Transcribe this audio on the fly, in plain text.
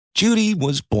Judy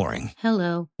was boring.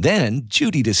 Hello. Then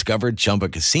Judy discovered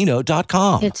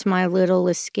ChumbaCasino.com. It's my little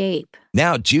escape.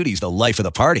 Now Judy's the life of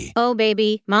the party. Oh,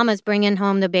 baby, mama's bringing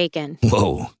home the bacon.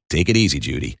 Whoa, take it easy,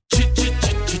 Judy.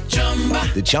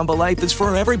 The Chumba life is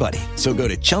for everybody. So go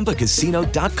to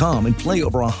ChumbaCasino.com and play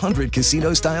over 100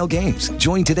 casino-style games.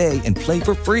 Join today and play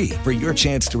for free for your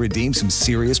chance to redeem some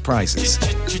serious prizes.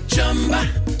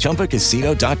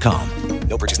 ChumbaCasino.com.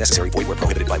 No purchase necessary. Void where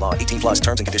prohibited by law. 18 plus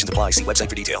terms and conditions apply. See website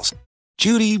for details.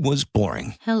 Judy was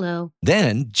boring. Hello.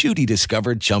 Then Judy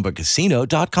discovered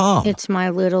ChumbaCasino.com. It's my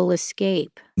little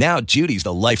escape. Now Judy's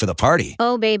the life of the party.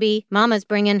 Oh, baby, mama's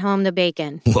bringing home the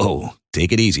bacon. Whoa,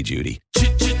 take it easy, Judy.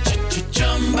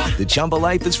 The Chumba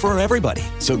life is for everybody.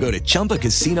 So go to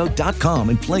ChumbaCasino.com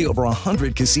and play over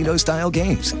 100 casino-style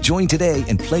games. Join today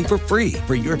and play for free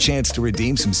for your chance to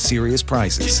redeem some serious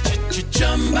prizes.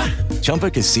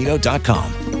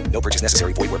 ChumbaCasino.com. No purchase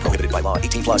necessary. Void where prohibited by law.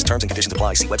 18 plus terms and conditions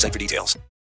apply. See website for details.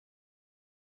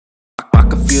 I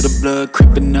can feel the blood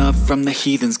creeping up from the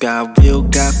heathens. Got will,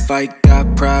 got fight,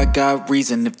 got pride, got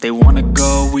reason. If they wanna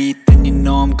go eat, then you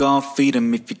know I'm gon' feed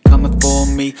them. If you're coming for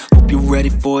me, hope you're ready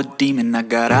for a demon. I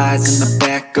got eyes in the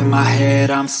back of my head,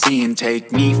 I'm seeing.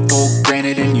 Take me for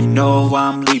granted and you know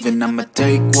I'm leaving. I'ma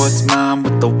take what's mine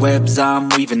with the webs I'm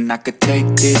weaving. I could take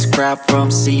this crowd from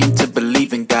seeing to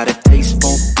believing. Got a taste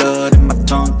for blood and my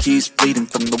tongue keeps bleeding.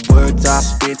 From the words I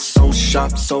spit, so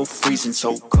sharp, so freezing,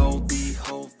 so cold.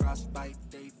 Behold, frostbite.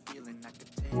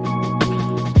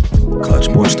 Clutch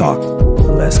Sports Talk.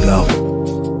 Let's go.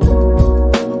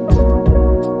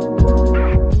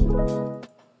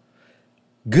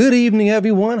 Good evening,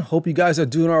 everyone. Hope you guys are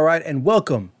doing all right, and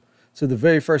welcome to the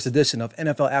very first edition of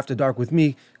NFL After Dark with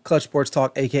me, Clutch Sports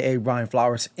Talk, aka Ryan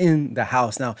Flowers, in the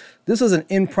house. Now, this was an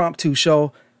impromptu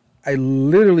show. I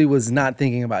literally was not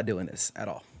thinking about doing this at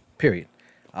all, period.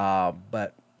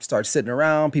 But start sitting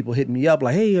around, people hitting me up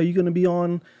like, hey, are you going to be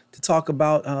on to talk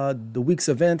about the week's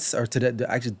events, or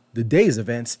actually the day's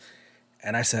events?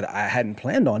 And I said I hadn't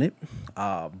planned on it,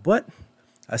 but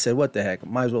I said, what the heck,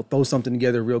 might as well throw something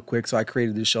together real quick. So I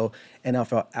created this show,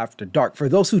 NFL After Dark. For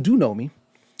those who do know me,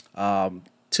 to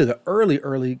the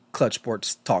early Clutch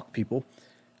Sports Talk people,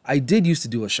 I did used to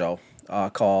do a show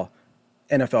called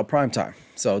NFL Primetime.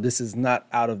 So this is not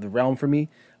out of the realm for me.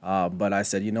 But I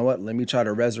said, you know what, let me try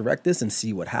to resurrect this and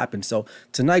see what happens. So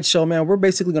tonight's show, man, we're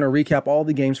basically going to recap all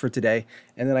the games for today.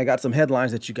 And then I got some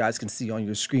headlines that you guys can see on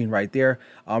your screen right there.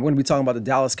 We're going to be talking about the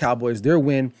Dallas Cowboys, their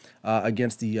win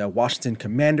against the Washington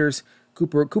Commanders.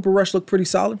 Cooper Rush looked pretty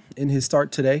solid in his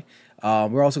start today.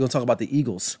 We're also going to talk about the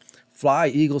Eagles. Fly,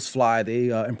 Eagles, fly. They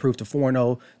improved to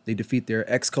 4-0. They defeat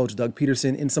their ex-coach Doug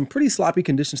Peterson in some pretty sloppy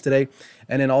conditions today.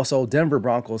 And then also Denver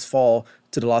Broncos fall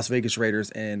to the Las Vegas Raiders.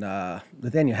 And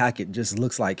Nathaniel Hackett just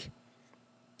looks like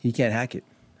he can't hack it.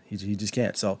 He just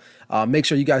can't. So make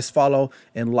sure you guys follow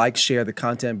and like, share the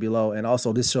content below. And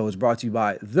also this show is brought to you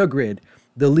by The Grid,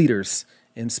 the leaders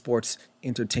in sports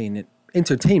entertainment,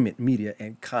 media,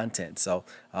 and content. So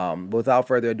without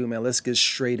further ado, man, let's get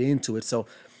straight into it. So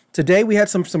today we had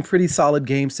some pretty solid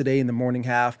games today in the morning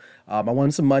half. I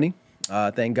won some money.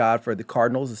 Thank God for the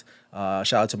Cardinals.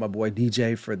 Shout out to my boy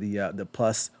DJ for the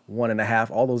plus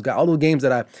 1.5. All those games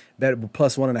that I bet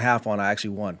plus 1.5 on, I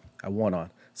actually won. I won on.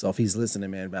 So if he's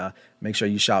listening, man, make sure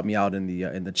you shout me out in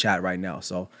the chat right now.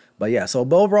 But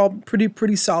overall,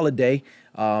 pretty solid day.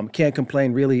 Can't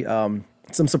complain really.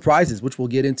 Some surprises, which we'll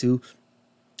get into.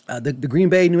 The Green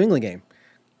Bay New England game.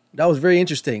 That was very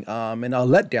interesting. And a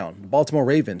letdown. The Baltimore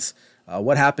Ravens.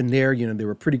 What happened there? You know, they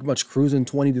were pretty much cruising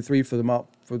 20-3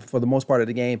 for the most part of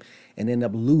the game, and ended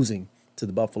up losing to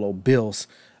the Buffalo Bills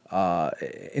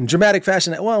in dramatic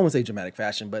fashion. Well, I won't say dramatic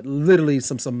fashion, but literally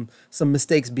some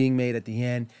mistakes being made at the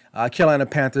end. Carolina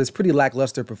Panthers, pretty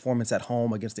lackluster performance at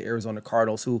home against the Arizona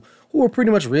Cardinals, who were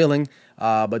pretty much reeling,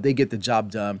 but they get the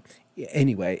job done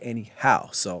anyhow.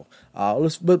 So I'm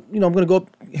going to go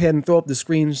ahead and throw up the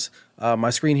screens. My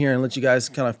screen here and let you guys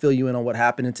kind of fill you in on what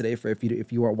happened today for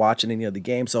if you weren't watching any of the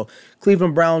game. So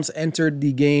Cleveland Browns entered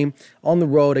the game on the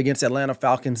road against Atlanta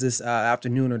Falcons this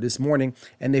afternoon or this morning,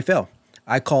 and they fell.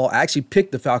 I actually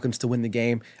picked the Falcons to win the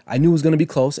game. I knew it was going to be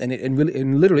close,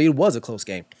 and literally it was a close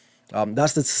game.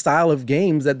 That's the style of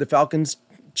games that the Falcons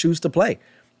choose to play.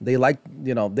 They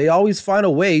they always find a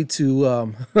way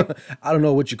to, I don't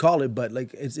know what you call it, but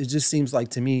like it just seems like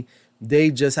to me,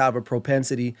 they just have a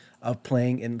propensity of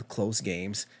playing in close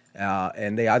games,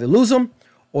 and they either lose them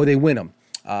or they win them.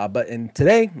 But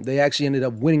today, they actually ended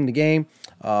up winning the game.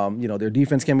 Their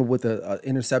defense came up with an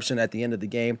interception at the end of the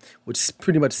game, which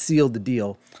pretty much sealed the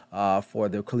deal for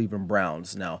the Cleveland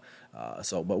Browns. Now,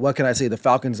 but what can I say? The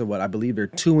Falcons are I believe they're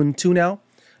 2-2 now.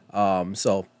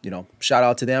 So, shout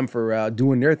out to them for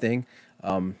doing their thing.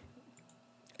 And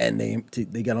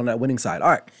they get on that winning side. All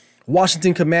right.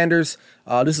 Washington Commanders.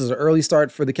 This is an early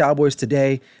start for the Cowboys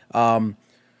today.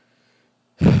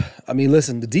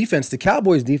 Listen, the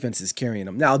Cowboys defense is carrying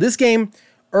them. Now, this game,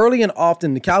 early and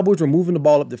often, the Cowboys were moving the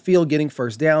ball up the field, getting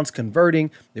first downs,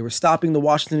 converting. They were stopping the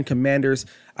Washington Commanders.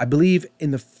 I believe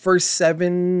in the first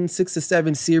 6 to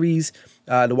 7 series,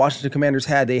 the Washington Commanders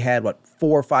had 4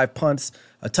 or 5 punts,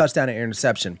 a touchdown, and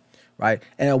interception, right?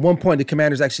 And at one point, the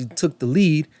Commanders actually took the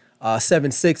lead,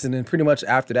 7-6, and then pretty much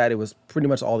after that, it was pretty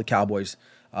much all the Cowboys.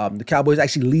 The Cowboys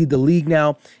actually lead the league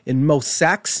now in most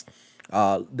sacks.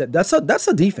 That's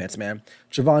a defense, man.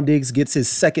 Trevon Diggs gets his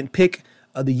second pick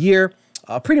of the year.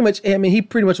 He pretty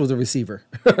much was a receiver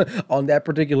on that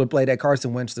particular play that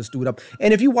Carson Wentz just threw it up.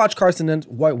 And if you watch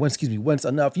Wentz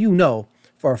enough, you know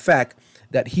for a fact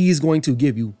that he's going to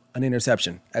give you an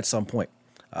interception at some point.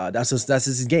 That's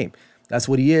his game. That's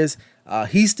what he is.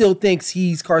 He still thinks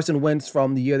he's Carson Wentz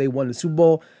from the year they won the Super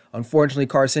Bowl. Unfortunately,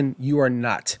 Carson, you are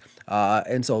not.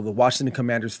 And so the Washington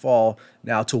Commanders fall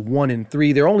now to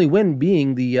 1-3. Their only win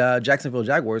being the Jacksonville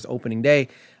Jaguars opening day.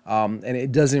 And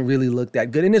it doesn't really look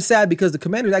that good. And it's sad because the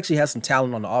Commanders actually have some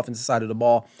talent on the offensive side of the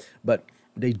ball, but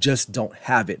they just don't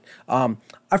have it. I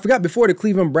forgot, before the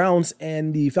Cleveland Browns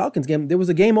and the Falcons game, there was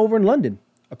a game over in London.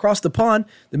 Across the pond,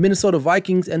 the Minnesota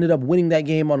Vikings ended up winning that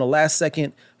game on a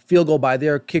last-second field goal by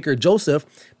their kicker, Joseph.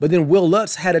 But then Will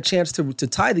Lutz had a chance to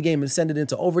tie the game and send it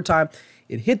into overtime.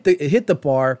 It hit the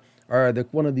bar, or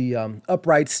one of the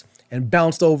uprights, and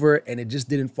bounced over, and it just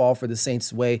didn't fall for the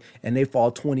Saints' way, and they fall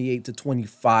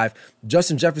 28-25.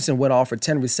 Justin Jefferson went off for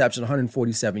 10 receptions,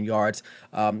 147 yards.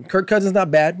 Kirk Cousins,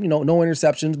 not bad, no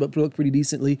interceptions, but looked pretty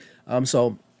decently.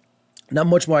 So not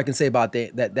much more I can say about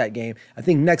that game. I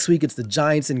think next week it's the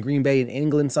Giants in Green Bay in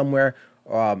England somewhere,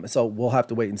 so we'll have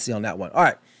to wait and see on that one. All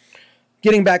right,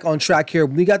 getting back on track here,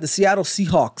 we got the Seattle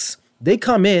Seahawks. They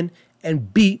come in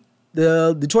and beat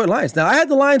the Detroit Lions. Now, I had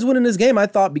the Lions winning this game, I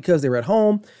thought, because they were at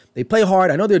home. They play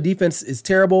hard. I know their defense is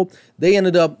terrible. They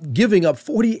ended up giving up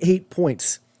 48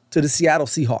 points to the Seattle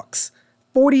Seahawks.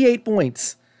 48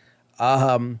 points.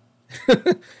 This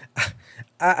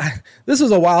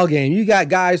was a wild game. You got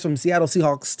guys from Seattle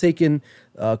Seahawks taking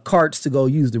carts to go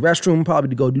use the restroom, probably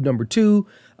to go do number 2.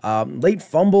 Late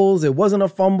fumbles. It wasn't a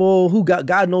fumble.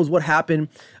 God knows what happened.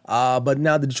 But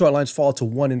now the Detroit Lions fall to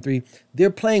 1-3. They're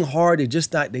playing hard. They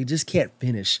just can't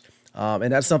finish.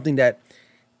 And that's something that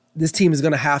this team is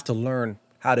going to have to learn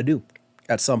how to do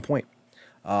at some point.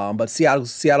 But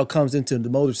Seattle comes into the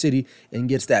Motor City and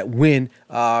gets that win.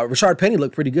 Rashard Penny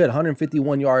looked pretty good.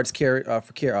 151 yards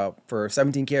for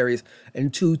 17 carries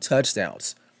and 2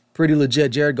 touchdowns. Pretty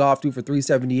legit. Jared Goff threw for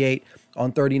 378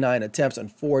 on 39 attempts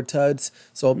and 4 tuds.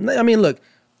 So, look,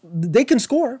 they can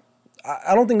score.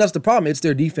 I don't think that's the problem. It's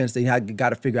their defense they got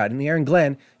to figure out. And Aaron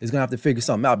Glenn is going to have to figure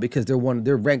something out because they're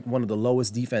ranked one of the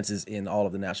lowest defenses in all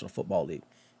of the National Football League.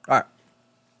 All right.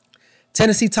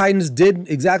 Tennessee Titans did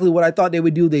exactly what I thought they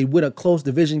would do. They win a close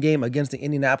division game against the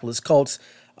Indianapolis Colts.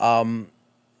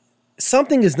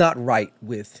 Something is not right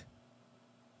with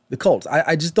the Colts.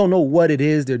 I just don't know what it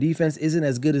is. Their defense isn't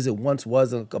as good as it once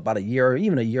was about a year, or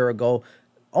even a year ago,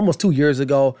 almost 2 years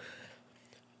ago.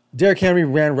 Derrick Henry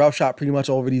ran roughshod pretty much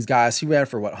over these guys. He ran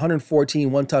for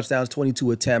 114, 1 touchdowns, 22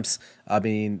 attempts.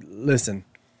 Listen,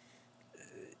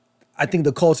 I think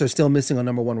the Colts are still missing a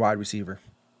number 1 wide receiver.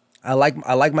 I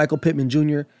like Michael Pittman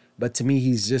Jr., but to me,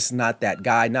 he's just not that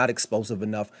guy, not explosive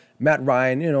enough. Matt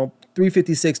Ryan,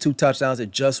 356, 2 touchdowns.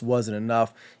 It just wasn't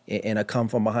enough in a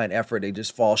come-from-behind effort. They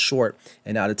just fall short,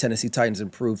 and now the Tennessee Titans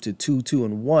improved to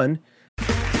 2-1.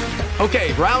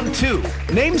 Okay, round 2.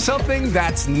 Name something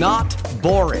that's not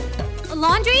boring. A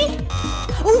laundry?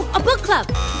 Ooh, a book club.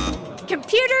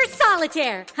 Computer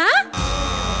solitaire, huh?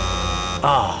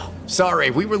 Ah, sorry,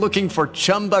 we were looking for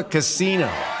Chumba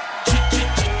Casino.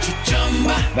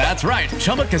 That's right.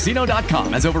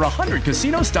 ChumbaCasino.com has over 100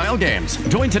 casino-style games.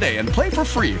 Join today and play for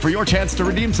free for your chance to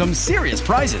redeem some serious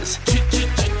prizes.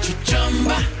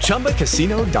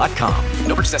 ChumbaCasino.com.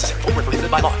 No purchase necessary. Void where prohibited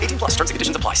by law. 18+ terms and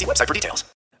conditions apply. See website for details.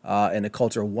 And the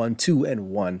Colts are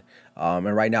 1-2-1.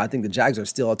 And right now, I think the Jags are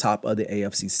still atop of the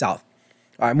AFC South.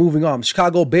 All right, moving on.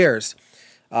 Chicago Bears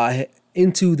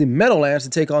into the Meadowlands to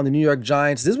take on the New York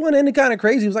Giants. This one ended kind of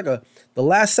crazy. It was like the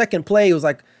last second play.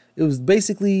 It was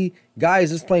basically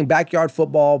guys just playing backyard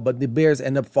football, but the Bears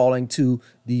end up falling to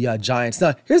the Giants.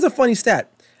 Now, here's a funny stat.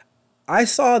 I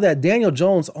saw that Daniel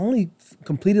Jones only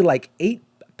completed 8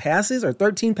 passes or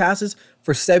 13 passes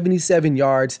for 77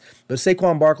 yards, but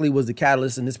Saquon Barkley was the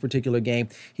catalyst in this particular game.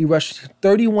 He rushed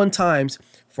 31 times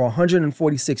for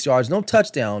 146 yards, no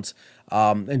touchdowns.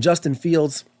 And Justin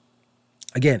Fields,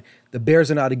 Again, the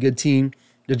Bears are not a good team.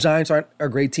 The Giants aren't a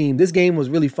great team. This game was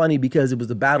really funny because it was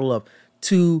the battle of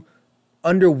two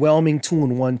underwhelming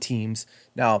 2-1 teams.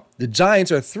 Now, the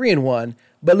Giants are 3-1,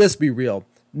 but let's be real.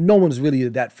 No one's really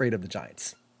that afraid of the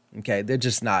Giants. Okay, they're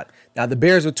just not. Now, the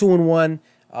Bears are 2-1.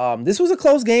 This was a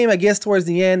close game, I guess, towards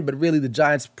the end, but really the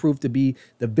Giants proved to be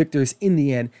the victors in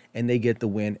the end, and they get the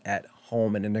win at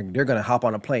home. And then they're going to hop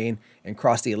on a plane and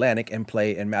cross the Atlantic and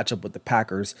play and match up with the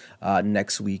Packers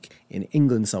next week in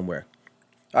England somewhere.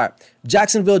 All right,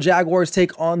 Jacksonville Jaguars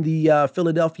take on the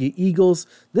Philadelphia Eagles.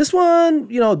 This one,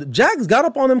 the Jags got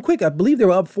up on them quick. I believe they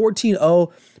were up 14-0,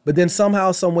 but then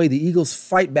somehow, some way, the Eagles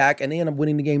fight back, and they end up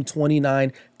winning the game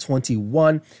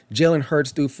 29-21. Jalen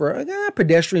Hurts threw for a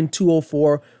pedestrian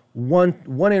 204,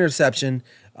 one interception,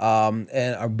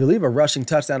 and I believe a rushing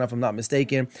touchdown, if I'm not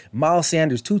mistaken. Miles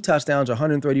Sanders, 2 touchdowns,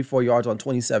 134 yards on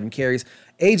 27 carries.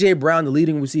 A.J. Brown, the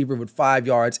leading receiver, with 5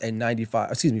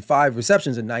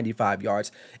 receptions and 95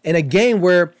 yards. In a game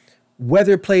where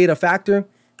weather played a factor,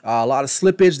 a lot of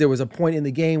slippage. There was a point in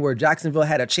the game where Jacksonville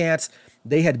had a chance.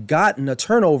 They had gotten a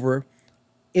turnover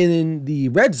in the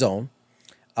red zone,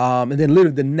 and then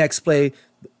literally the next play,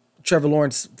 Trevor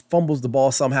Lawrence fumbles the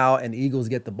ball somehow, and the Eagles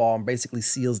get the ball and basically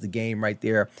seals the game right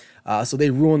there. So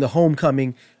they ruined the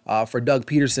homecoming for Doug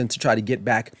Peterson to try to get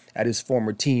back at his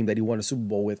former team that he won a Super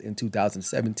Bowl with in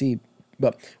 2017.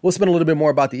 But we'll spend a little bit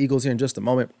more about the Eagles here in just a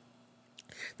moment.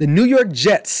 The New York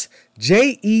Jets,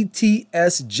 Jets,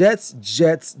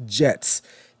 Jets.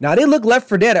 Now, they looked left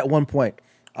for dead at one point.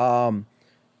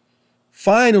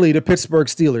 Finally, the Pittsburgh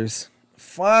Steelers.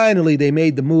 Finally, they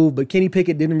made the move, but Kenny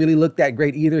Pickett didn't really look that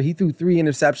great either. He threw 3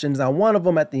 interceptions. Now, one of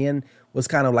them at the end was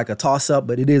kind of like a toss-up,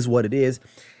 but it is what it is.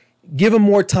 Give him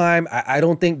more time. I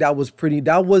don't think that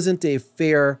wasn't a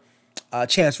fair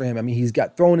chance for him. I mean, he's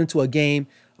got thrown into a game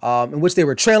in which they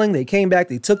were trailing. They came back.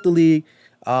 They took the lead.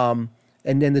 And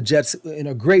then the Jets, in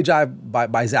a great job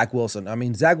by Zach Wilson. I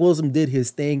mean, Zach Wilson did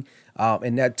his thing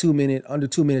in that under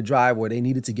 2 minute drive where they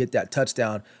needed to get that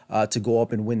touchdown to go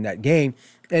up and win that game.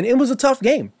 And it was a tough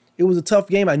game. It was a tough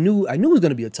game. I knew it was going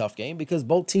to be a tough game because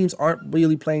both teams aren't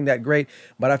really playing that great.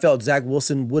 But I felt Zach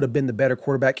Wilson would have been the better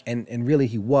quarterback, and really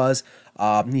he was.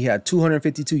 He had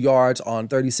 252 yards on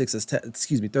 36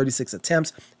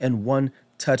 attempts and 1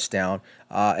 touchdown.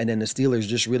 And then the Steelers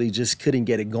just couldn't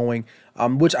get it going,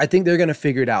 which I think they're going to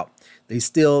figure it out.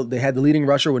 They had the leading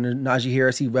rusher with Najee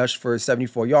Harris. He rushed for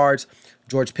 74 yards.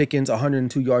 George Pickens,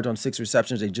 102 yards on 6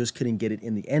 receptions. They just couldn't get it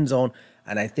in the end zone.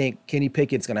 And I think Kenny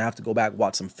Pickett's going to have to go back,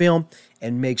 watch some film,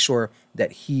 and make sure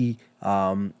that he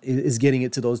is getting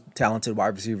it to those talented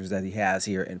wide receivers that he has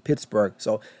here in Pittsburgh.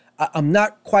 So I'm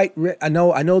not quite I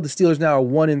know the Steelers now are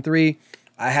 1-3.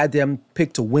 I had them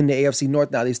picked to win the AFC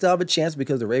North. Now, they still have a chance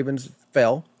because the Ravens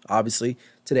fell, obviously,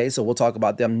 today. So we'll talk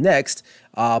about them next.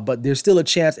 But there's still a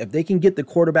chance if they can get the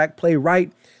quarterback play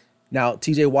right. Now,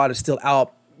 TJ Watt is still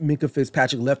out. Minkah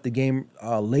Fitzpatrick left the game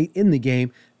late in the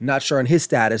game. Not sure on his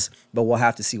status, but we'll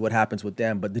have to see what happens with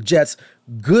them. But the Jets,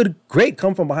 great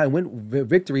come from behind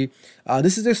victory.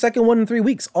 This is their second one in 3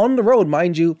 weeks on the road,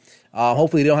 mind you.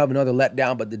 Hopefully they don't have another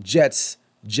letdown, but the Jets,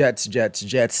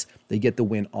 they get the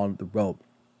win on the road.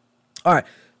 All right,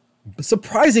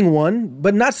 surprising one,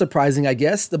 but not surprising, I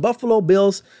guess. The Buffalo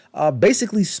Bills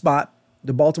basically spot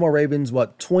the Baltimore Ravens,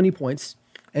 20 points,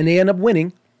 and they end up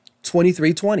winning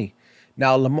 23-20.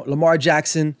 Now, Lamar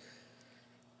Jackson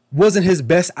wasn't his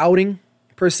best outing,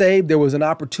 per se. There was an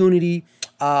opportunity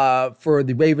for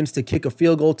the Ravens to kick a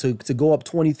field goal to go up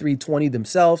 23-20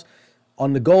 themselves.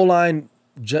 On the goal line,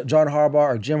 Jim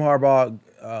Harbaugh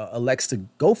elects to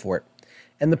go for it.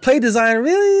 And the play design,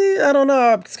 really, I don't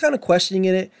know. I'm kind of questioning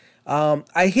it.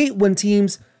 I hate when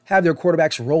teams have their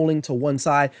quarterbacks rolling to one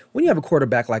side. When you have a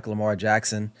quarterback like Lamar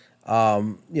Jackson,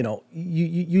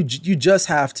 you just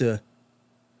have to...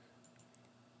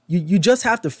 You just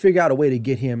have to figure out a way to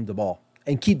get him the ball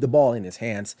and keep the ball in his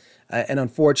hands. And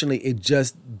unfortunately, it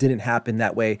just didn't happen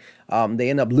that way. They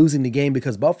end up losing the game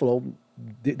because Buffalo,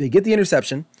 they get the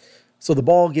interception. So the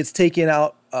ball gets taken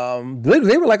out.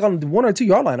 They were like on the 1 or 2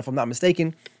 yard line, if I'm not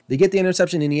mistaken. They get the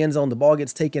interception in the end zone. The ball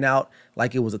gets taken out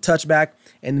like it was a touchback.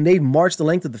 And then they march the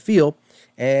length of the field.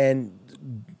 And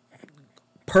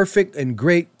perfect and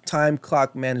great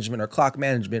clock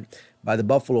management by the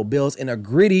Buffalo Bills in a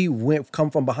gritty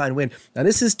come from behind win. Now,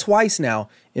 this is twice now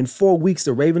in 4 weeks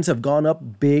the Ravens have gone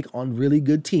up big on really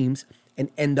good teams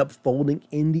and end up folding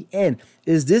in the end.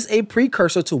 Is this a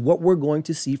precursor to what we're going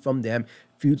to see from them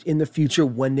in the future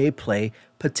when they play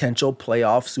potential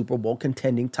playoff Super Bowl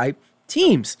contending type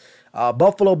teams?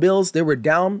 Buffalo Bills, they were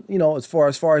down, as far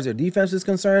as their defense is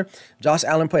concerned. Josh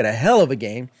Allen played a hell of a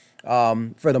game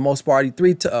for the most part. He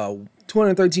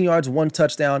 213 yards, 1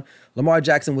 touchdown. Lamar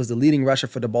Jackson was the leading rusher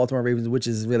for the Baltimore Ravens, which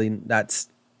is really that's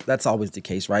always the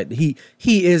case, right? He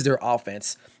is their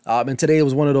offense. And today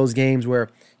was one of those games where,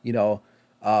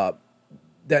 that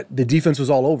the defense was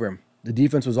all over him. The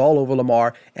defense was all over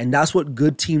Lamar, and that's what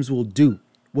good teams will do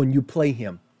when you play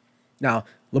him. Now,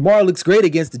 Lamar looks great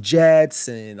against the Jets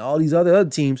and all these other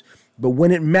teams, but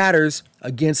when it matters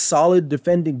against good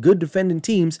defending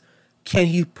teams, can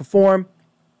he perform?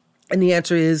 And the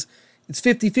answer is it's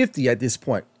 50-50 at this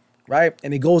point, right?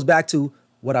 And it goes back to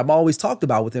what I've always talked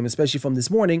about with him, especially from this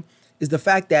morning, is the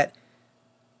fact that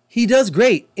he does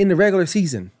great in the regular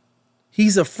season.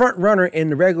 He's a front runner in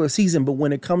the regular season, but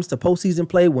when it comes to postseason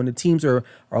play, when the teams are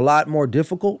a lot more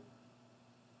difficult,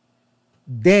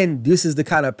 then this is the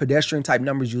kind of pedestrian type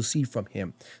numbers you'll see from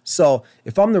him. So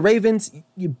if I'm the Ravens,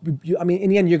 in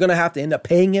the end, you're going to have to end up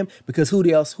paying him because who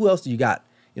else do you got?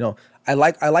 I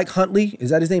like Huntley.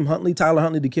 Is that his name? Huntley, Tyler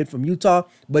Huntley, the kid from Utah.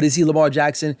 But is he Lamar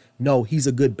Jackson? No, he's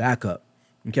a good backup.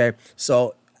 Okay.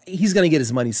 So he's going to get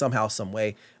his money somehow, some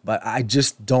way. But I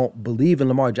just don't believe in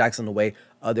Lamar Jackson the way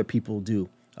other people do.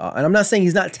 And I'm not saying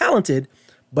he's not talented,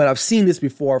 but I've seen this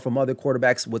before from other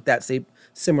quarterbacks with that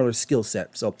similar skill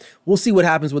set. So we'll see what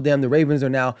happens with them. The Ravens are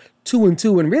now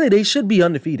 2-2, and really they should be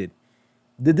undefeated.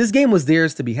 This game was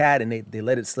theirs to be had, and they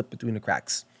let it slip between the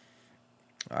cracks.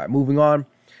 All right, moving on.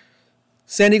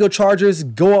 San Diego Chargers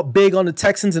go up big on the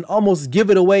Texans and almost give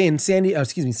it away in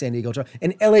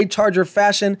in LA Charger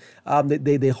fashion.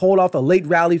 They hold off a late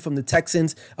rally from the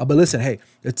Texans. But listen, hey,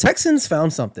 the Texans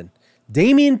found something.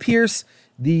 Dameon Pierce,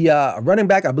 the running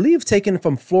back, I believe taken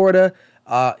from Florida,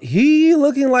 he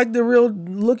looking like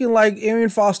Arian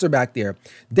Foster back there.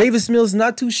 Davis Mills,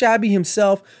 not too shabby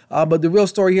himself, but the real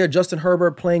story here, Justin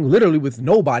Herbert playing literally with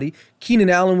nobody. Keenan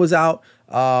Allen was out.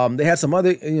 They had some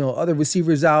other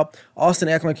receivers out. Austin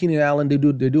Eckler, Keenan Allen, they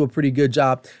do a pretty good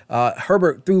job.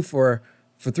 Herbert threw for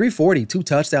 340, 2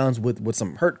 touchdowns with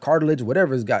some hurt cartilage,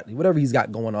 whatever he's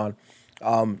got going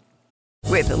on.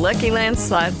 With the Lucky Land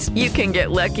Slots, you can get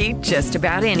lucky just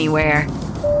about anywhere.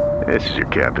 This is your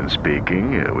captain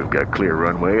speaking. We've got clear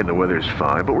runway and the weather's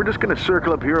fine, but we're just going to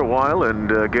circle up here a while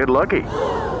and get lucky.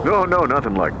 No,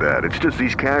 nothing like that. It's just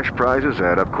these cash prizes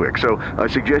add up quick. So I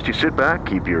suggest you sit back,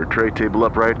 keep your tray table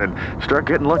upright, and start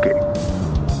getting lucky.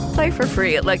 Play for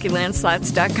free at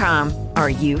LuckyLandSlots.com. Are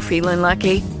you feeling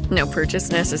lucky? No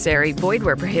purchase necessary. Void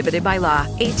where prohibited by law.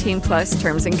 18+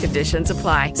 terms and conditions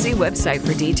apply. See website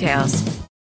for details.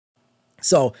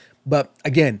 So, but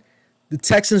again, the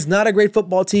Texans, not a great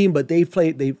football team, but they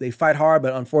fight hard.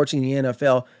 But unfortunately, in the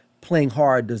NFL, playing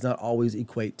hard does not always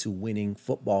equate to winning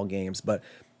football games. But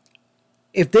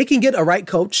if they can get a right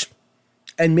coach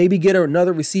and maybe get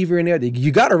another receiver in there,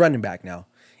 you got a running back now.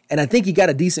 And I think you got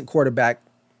a decent quarterback.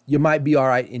 You might be all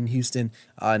right in Houston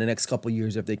in the next couple of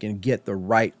years if they can get the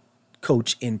right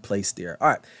coach in place there. All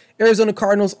right, Arizona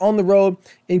Cardinals on the road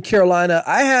in Carolina.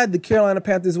 I had the Carolina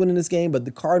Panthers winning this game, but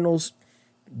the Cardinals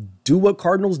do what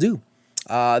Cardinals do.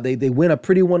 They win a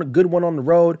good one on the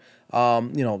road.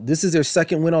 This is their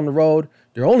second win on the road.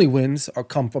 Their only wins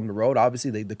come from the road.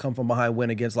 Obviously, they come from behind win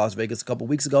against Las Vegas a couple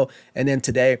weeks ago. And then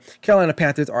today, Carolina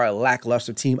Panthers are a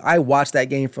lackluster team. I watched that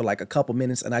game for like a couple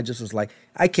minutes, and I just was like,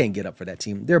 I can't get up for that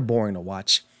team. They're boring to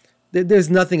watch. There's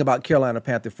nothing about Carolina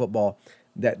Panther football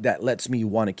that lets me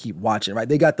want to keep watching, right?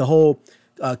 They got the whole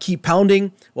keep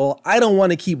pounding. Well, I don't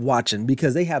want to keep watching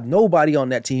because they have nobody on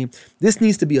that team. This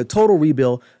needs to be a total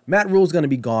rebuild. Matt Rule's going to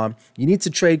be gone. You need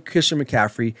to trade Christian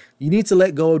McCaffrey. You need to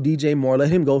let go of DJ Moore. Let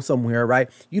him go somewhere, right?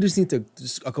 You just need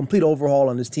a complete overhaul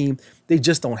on this team. They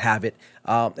just don't have it.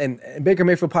 And Baker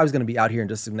Mayfield probably is going to be out here in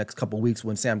just the next couple of weeks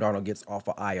when Sam Darnold gets off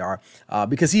of IR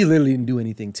because he literally didn't do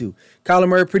anything too. Kyler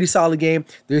Murray, pretty solid game.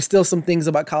 There's still some things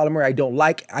about Kyler Murray I don't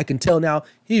like. I can tell now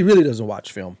he really doesn't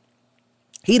watch film.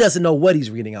 He doesn't know what he's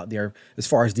reading out there as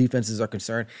far as defenses are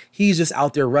concerned. He's just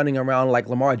out there running around like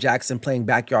Lamar Jackson playing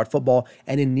backyard football.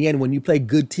 And in the end, when you play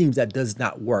good teams, that does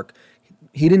not work.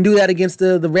 He didn't do that against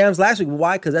the Rams last week.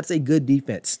 Why? Because that's a good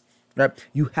defense. Right?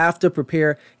 You have to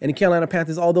prepare. And the Carolina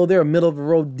Panthers, although they're a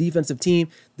middle-of-the-road defensive team,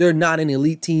 they're not an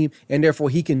elite team, and therefore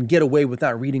he can get away with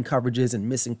not reading coverages and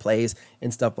missing plays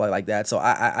and stuff like that. So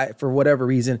I for whatever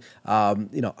reason, I'm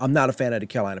not a fan of the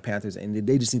Carolina Panthers, and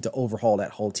they just need to overhaul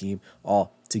that whole team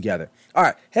altogether. All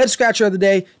right, head scratcher of the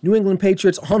day: New England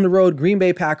Patriots on the road, Green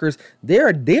Bay Packers. They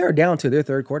are down to their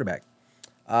third quarterback.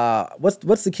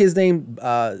 What's the kid's name?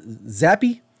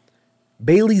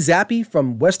 Bailey Zappi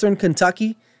from Western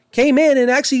Kentucky. Came in and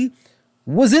actually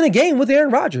was in a game with Aaron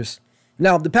Rodgers.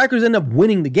 Now, the Packers end up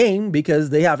winning the game because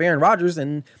they have Aaron Rodgers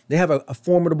and they have a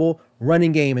formidable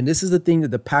running game. And this is the thing that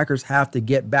the Packers have to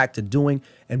get back to doing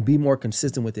and be more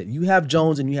consistent with it. You have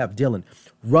Jones and you have Dillon.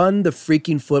 Run the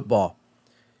freaking football.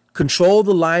 Control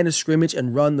the line of scrimmage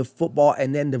and run the football,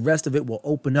 and then the rest of it will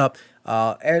open up.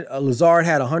 Lazard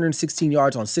had 116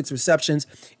 yards on 6 receptions.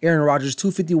 Aaron Rodgers,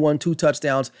 251, 2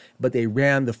 touchdowns, but they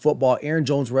ran the football. Aaron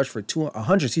Jones rushed for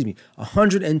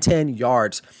 110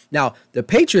 yards. Now, the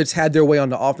Patriots had their way on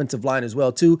the offensive line as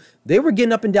well, too. They were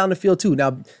getting up and down the field, too.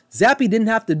 Now, Zappe didn't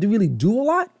have to really do a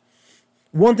lot.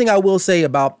 One thing I will say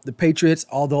about the Patriots,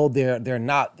 although they're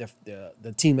not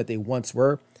the team that they once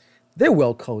were, they're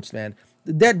well coached, man.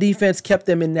 That defense kept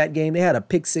them in that game. They had a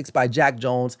pick 6 by Jack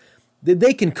Jones.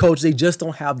 They can coach. They just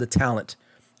don't have the talent.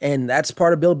 And that's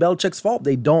part of Bill Belichick's fault.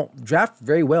 They don't draft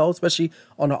very well, especially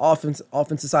on the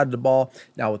offensive side of the ball.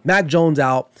 Now, with Mac Jones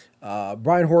out,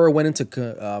 Brian Hoyer went into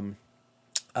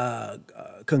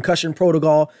concussion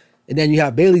protocol. And then you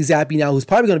have Bailey Zappe now, who's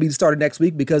probably going to be the starter next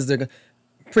week because they're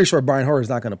pretty sure Brian Hoyer is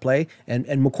not going to play. And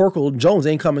McCorkle Jones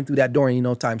ain't coming through that door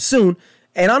anytime soon.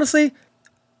 And honestly,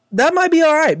 that might be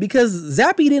all right because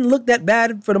Zappe didn't look that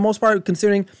bad for the most part,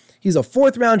 considering he's a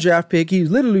 4th-round draft pick. He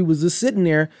literally was just sitting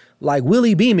there like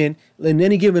Willie Beeman on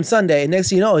any given Sunday. And next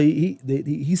thing you know,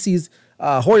 he sees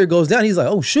Hoyer goes down. He's like,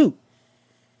 oh, shoot.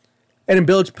 And then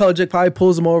Bill Belichick probably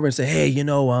pulls him over and say, hey,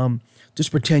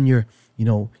 just pretend you're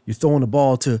throwing the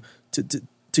ball to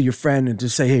your friend and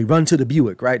just say, hey, run to the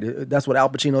Buick, right? That's what Al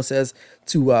Pacino says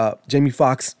to Jamie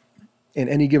Foxx. In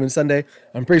any given Sunday.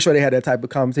 I'm pretty sure they had that type of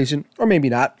conversation, or maybe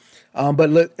not. But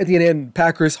look, at the end,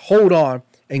 Packers hold on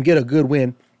and get a good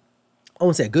win. I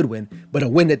won't say a good win, but a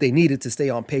win that they needed to stay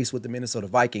on pace with the Minnesota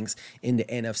Vikings in the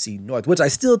NFC North, which I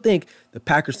still think the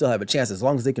Packers still have a chance as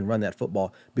long as they can run that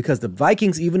football, because the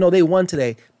Vikings, even though they won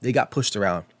today, they got pushed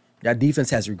around. That defense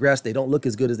has regressed. They don't look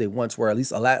as good as they once were, at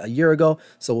least a year ago.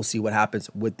 So we'll see what happens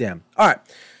with them. All right.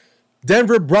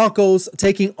 Denver Broncos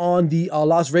taking on the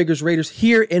Las Vegas Raiders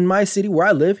here in my city where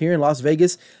I live, here in Las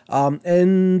Vegas,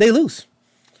 and they lose.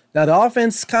 Now, the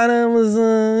offense kind of was,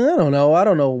 I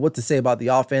don't know what to say about the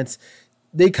offense.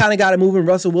 They kind of got it moving.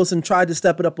 Russell Wilson tried to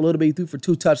step it up a little bit. He threw for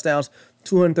 2 touchdowns,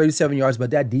 237 yards, but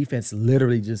that defense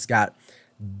literally just got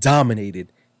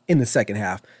dominated in the second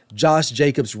half. Josh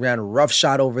Jacobs ran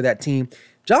roughshod over that team.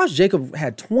 Josh Jacobs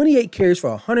had 28 carries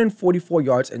for 144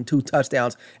 yards and 2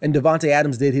 touchdowns, and Devontae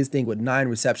Adams did his thing with 9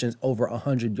 receptions over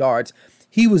 100 yards.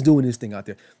 He was doing his thing out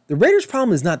there. The Raiders'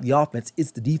 problem is not the offense, it's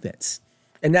the defense,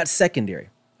 and that's secondary,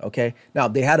 okay? Now,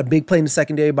 they had a big play in the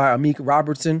secondary by Amik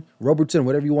Robertson,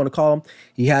 whatever you want to call him.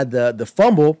 He had the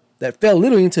fumble that fell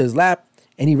literally into his lap,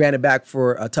 and he ran it back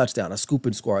for a touchdown, a scoop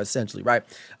and score, essentially, right?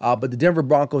 But the Denver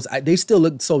Broncos, they still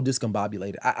look so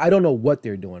discombobulated. I don't know what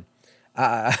they're doing.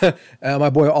 My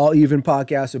boy All Even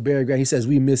podcast with Barry Grant, he says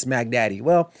we miss Mac Daddy.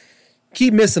 Well,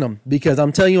 keep missing him, because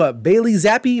I'm telling you what, Bailey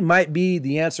Zappe might be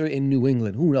the answer in New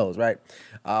England. Who knows, right?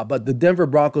 But the Denver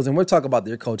Broncos, and we'll talk about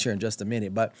their coach here in just a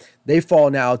minute, but they fall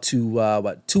now to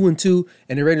 2-2,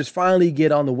 and the Raiders finally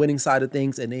get on the winning side of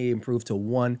things, and they improve to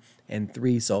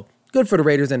 1-3. So good for the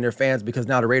Raiders and their fans, because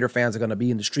now the Raider fans are going to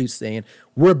be in the streets saying,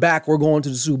 we're back, we're going to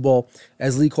the Super Bowl.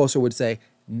 As Lee Corso would say,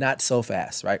 not so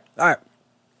fast, right? All right.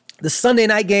 The Sunday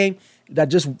night game that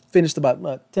just finished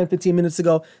about 10, 15 minutes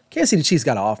ago, Kansas City Chiefs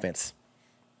got an offense.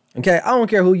 Okay, I don't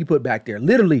care who you put back there.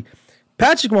 Literally,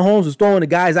 Patrick Mahomes was throwing to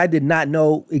guys I did not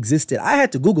know existed. I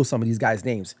had to Google some of these guys'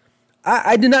 names.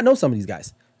 I did not know some of these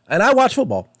guys. And I watch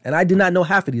football, and I did not know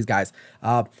half of these guys.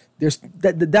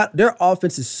 Their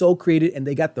offense is so creative, and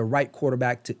they got the right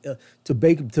quarterback to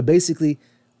basically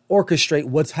orchestrate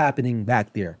what's happening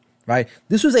back there. Right?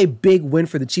 This was a big win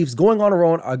for the Chiefs, going on their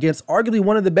own against arguably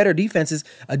one of the better defenses,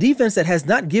 a defense that has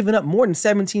not given up more than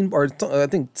 17 or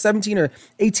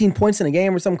 18 points in a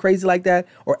game or something crazy like that,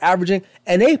 or averaging.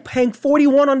 And they hang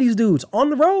 41 on these dudes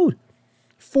on the road.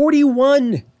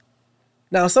 41.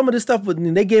 Now, some of this stuff,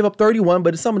 they gave up 31,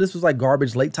 but some of this was like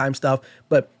garbage, late time stuff.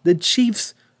 But the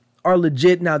Chiefs are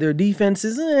legit. Now, their defense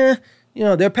is,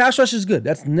 their pass rush is good.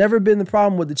 That's never been the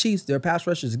problem with the Chiefs. Their pass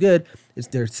rush is good. It's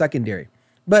their secondary.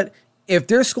 But if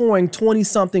they're scoring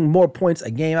 20-something more points a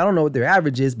game, I don't know what their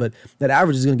average is, but that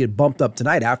average is going to get bumped up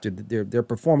tonight after their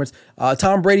performance.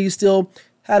 Tom Brady still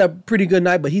had a pretty good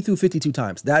night, but he threw 52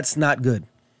 times. That's not good.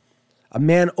 A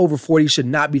man over 40 should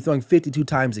not be throwing 52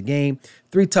 times a game.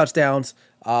 3 touchdowns.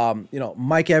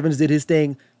 Mike Evans did his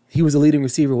thing. He was the leading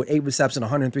receiver with 8 receptions,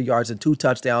 103 yards, and 2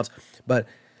 touchdowns. But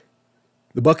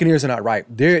the Buccaneers are not right.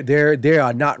 They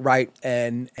are not right,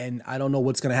 and I don't know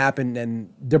what's going to happen. And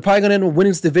they're probably going to end up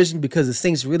winning this division because the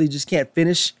Saints really just can't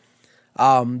finish.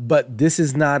 But this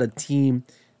is not a team,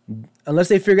 unless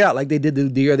they figure out like they did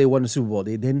the year they won the Super Bowl.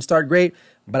 They didn't start great,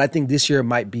 but I think this year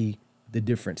might be the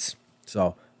difference.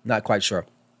 So not quite sure.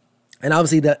 And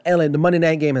obviously the Monday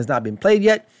night game has not been played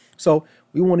yet, so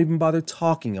we won't even bother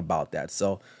talking about that.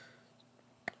 So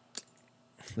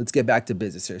let's get back to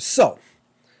business here. So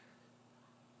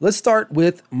let's start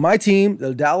with my team,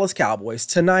 the Dallas Cowboys.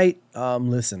 Tonight,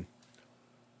 listen,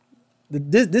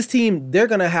 this team, they're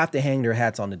going to have to hang their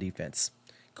hats on the defense.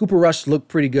 Cooper Rush looked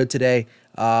pretty good today.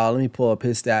 Let me pull up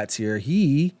his stats here.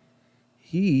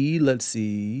 Let's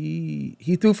see.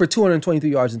 He threw for 223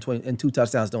 yards and 2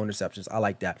 touchdowns, no interceptions. I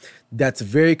like that. That's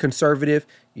very conservative.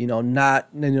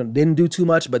 Didn't do too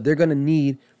much, but they're going to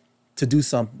need to do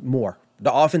some more.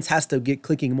 The offense has to get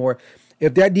clicking more.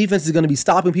 If that defense is going to be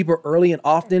stopping people early and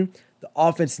often, the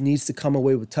offense needs to come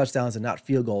away with touchdowns and not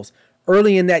field goals.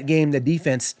 Early in that game, the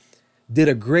defense did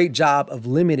a great job of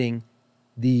limiting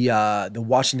the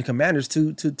Washington Commanders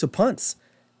to punts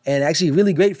and actually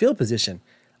really great field position.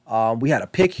 We had a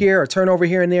pick here, a turnover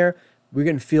here and there. We're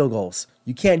getting field goals.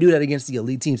 You can't do that against the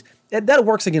elite teams. That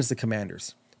works against the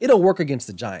Commanders. It'll work against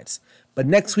the Giants. But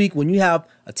next week, when you have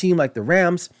a team like the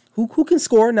Rams, who can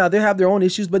score, now they have their own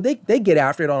issues, but they get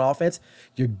after it on offense.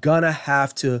 You're gonna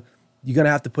have to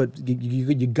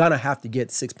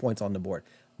get 6 points on the board,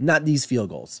 not these field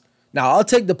goals. Now I'll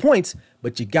take the points,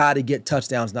 but you got to get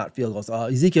touchdowns, not field goals.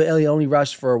 Ezekiel Elliott only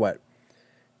rushed for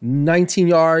 19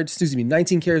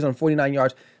 carries on 49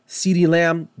 yards. CeeDee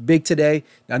Lamb, big today.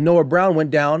 Now, Noah Brown went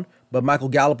down, but Michael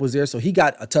Gallup was there, so he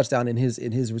got a touchdown in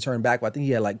his return back. I think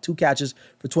he had 2 catches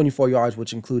for 24 yards,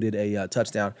 which included a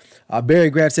touchdown. Barry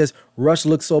Grant says, Rush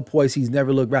looks so poised, he's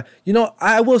never looked back.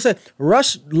 I will say,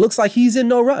 Rush looks like he's in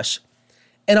no rush.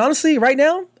 And honestly, right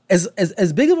now,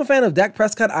 as big of a fan of Dak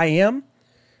Prescott I am,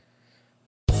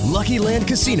 Lucky Land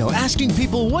Casino, asking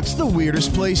people, what's the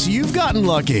weirdest place you've gotten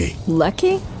lucky?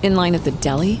 Lucky? In line at the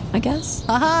deli, I guess?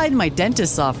 Aha, in my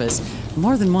dentist's office.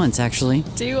 More than once, actually.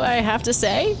 Do I have to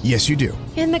say? Yes, you do.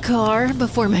 In the car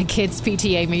before my kids'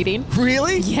 PTA meeting.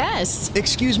 Really? Yes.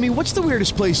 Excuse me, what's the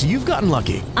weirdest place you've gotten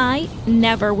lucky? I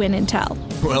never win and tell.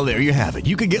 Well, there you have it.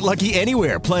 You can get lucky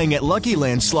anywhere, playing at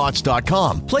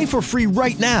LuckyLandSlots.com. Play for free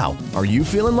right now. Are you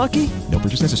feeling lucky? No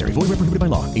purchase necessary. Void where prohibited by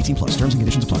law. 18+. Terms and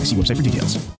conditions apply. See website for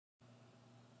details.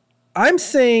 I'm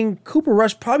saying Cooper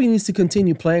Rush probably needs to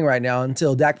continue playing right now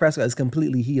until Dak Prescott is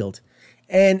completely healed.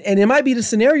 And it might be the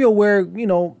scenario where,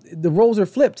 the roles are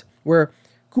flipped, where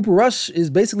Cooper Rush is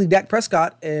basically Dak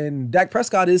Prescott and Dak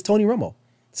Prescott is Tony Romo.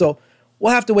 So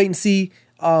we'll have to wait and see.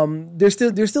 There's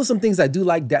still some things I do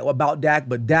like about Dak,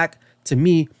 but Dak, to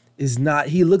me, is not.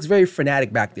 He looks very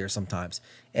frenetic back there sometimes.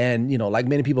 And, like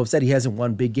many people have said, he hasn't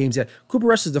won big games yet. Cooper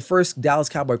Rush is the first Dallas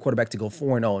Cowboy quarterback to go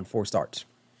 4-0 in 4 starts.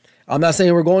 I'm not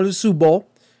saying we're going to the Super Bowl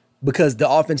because the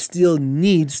offense still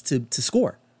needs to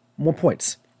score more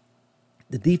points.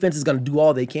 The defense is going to do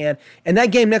all they can. And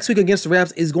that game next week against the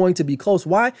Rams is going to be close.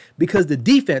 Why? Because the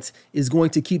defense is going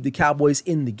to keep the Cowboys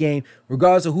in the game,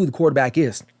 regardless of who the quarterback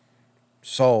is.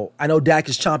 So I know Dak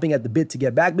is chomping at the bit to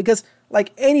get back because,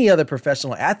 like any other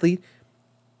professional athlete,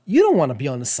 you don't want to be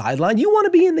on the sideline. You want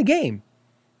to be in the game.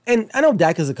 And I know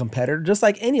Dak is a competitor, just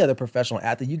like any other professional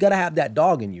athlete. You got to have that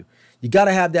dog in you.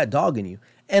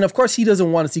 And of course, he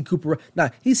doesn't want to see Cooper. Now,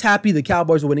 he's happy the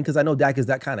Cowboys are winning because I know Dak is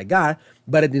that kind of guy.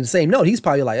 But at the same note, he's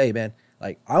probably like, hey, man,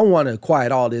 I don't want to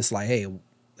quiet all this.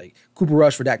 Cooper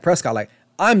Rush for Dak Prescott.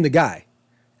 I'm the guy.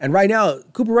 And right now,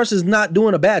 Cooper Rush is not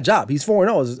doing a bad job. He's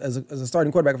 4-0 as a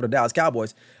starting quarterback for the Dallas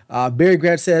Cowboys. Barry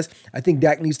Grant says, I think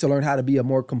Dak needs to learn how to be a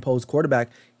more composed quarterback.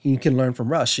 He can learn from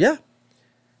Rush. Yeah,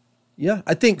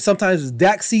 I think sometimes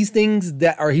Dak sees things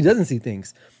or he doesn't see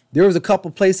things. There was a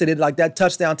couple plays that did that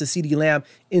touchdown to CeeDee Lamb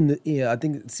I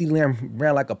think CeeDee Lamb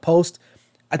ran like a post.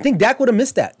 I think Dak would have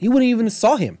missed that. He wouldn't even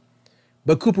saw him.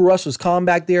 But Cooper Rush was calm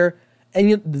back there.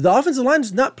 And the offensive line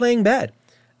is not playing bad.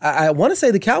 I want to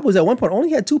say the Cowboys at one point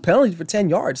only had 2 penalties for 10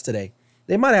 yards today.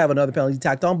 They might have another penalty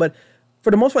tacked on, but for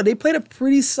the most part, they played a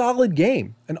pretty solid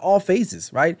game in all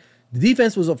phases, right? The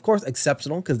defense was, of course,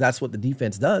 exceptional because that's what the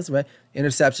defense does, right?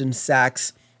 Interceptions,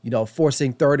 sacks,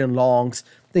 forcing 3rd and longs,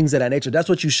 things of that nature. That's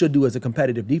what you should do as a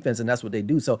competitive defense, and that's what they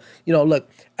do. So, look,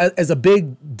 as a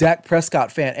big Dak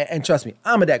Prescott fan, and trust me,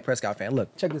 I'm a Dak Prescott fan.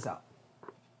 Look, check this out.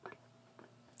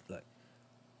 Look,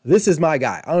 this is my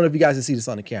guy. I don't know if you guys can see this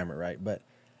on the camera, right? But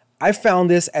I found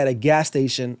this at a gas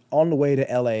station on the way to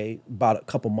LA about a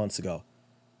couple months ago.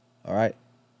 All right.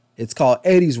 It's called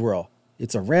Eddie's World.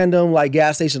 It's a random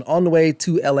gas station on the way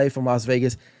to LA from Las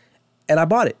Vegas. And I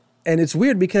bought it. And it's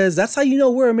weird because that's how you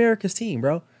know we're America's team,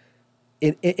 bro.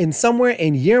 In somewhere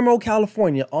in Yermo,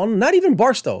 California, not even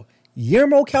Barstow,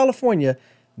 Yermo, California,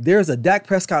 there's a Dak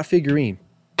Prescott figurine.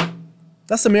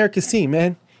 That's America's team,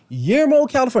 man. Yermo,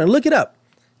 California. Look it up.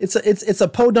 It's a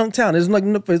podunk town. There's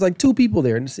like 2 people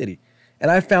there in the city.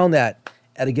 And I found that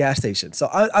at a gas station. So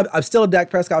I'm still a Dak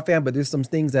Prescott fan, but there's some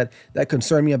things that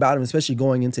concern me about him, especially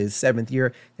going into his 7th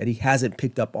year that he hasn't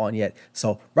picked up on yet.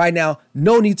 So right now,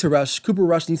 no need to rush. Cooper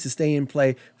Rush needs to stay in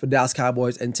play for Dallas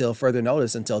Cowboys until further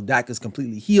notice, until Dak is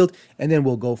completely healed, and then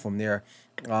we'll go from there.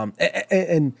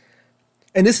 And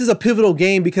this is a pivotal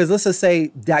game because let's just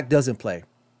say Dak doesn't play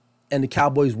and the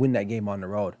Cowboys win that game on the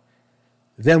road.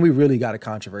 Then we really got a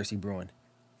controversy brewing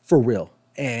for real.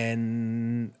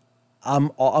 And I'm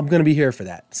going to be here for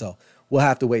that. So we'll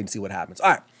have to wait and see what happens.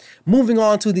 All right, moving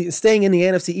on to staying in the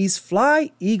NFC East.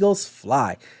 Fly, Eagles,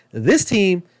 fly. This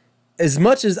team, as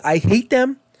much as I hate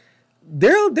them,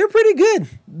 they're pretty good.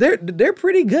 They're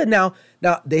pretty good. Now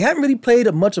they haven't really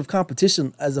played much of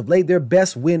competition as of late. Their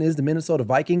best win is the Minnesota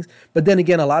Vikings. But then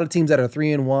again, a lot of teams that are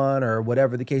 3-1 or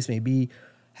whatever the case may be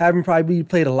haven't probably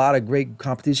played a lot of great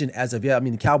competition as of yet. I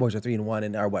mean, the Cowboys are 3-1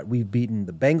 and are what? We've beaten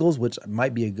the Bengals, which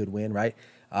might be a good win, right?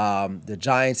 The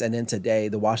Giants, and then today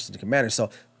the Washington Commanders. So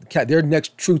their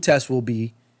next true test will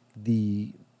be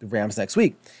the Rams next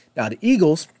week. Now the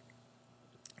Eagles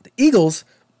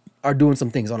are doing some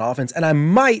things on offense, and I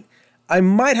might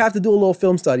have to do a little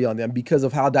film study on them because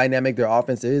of how dynamic their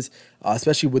offense is,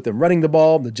 especially with them running the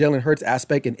ball, the Jalen Hurts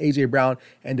aspect, and A.J. Brown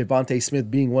and Devontae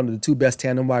Smith being one of the 2 best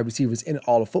tandem wide receivers in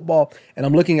all of football. And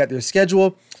I'm looking at their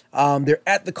schedule. They're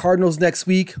at the Cardinals next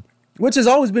week, which has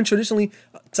always been traditionally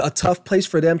a tough place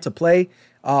for them to play.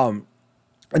 And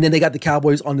then they got the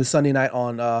Cowboys on the Sunday night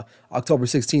on October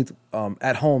 16th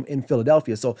at home in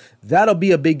Philadelphia. So that'll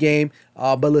be a big game.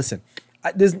 But listen,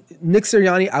 Nick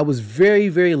Sirianni, I was very,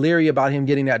 very leery about him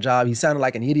getting that job. He sounded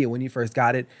like an idiot when he first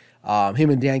got it, him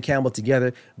and Dan Campbell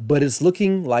together. But it's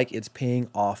looking like it's paying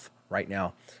off right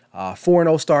now.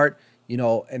 4-0 start,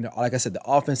 and like I said, the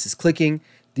offense is clicking.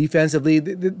 Defensively,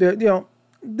 they're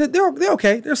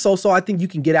okay. They're so. I think you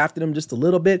can get after them just a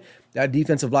little bit. That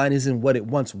defensive line isn't what it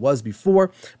once was before.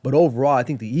 But overall, I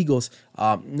think the Eagles,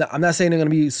 I'm not saying they're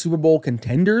going to be Super Bowl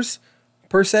contenders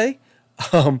per se,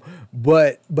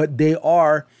 but they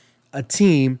are a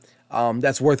team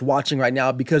that's worth watching right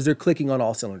now because they're clicking on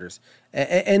all cylinders.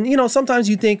 And sometimes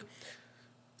you think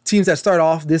teams that start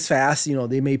off this fast,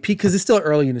 they may peak because it's still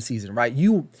early in the season, right?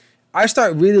 I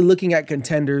start really looking at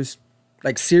contenders,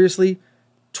 like seriously,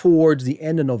 towards the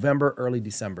end of November, early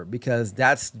December, because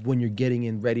that's when you're getting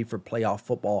in ready for playoff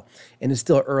football, and it's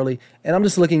still early. And I'm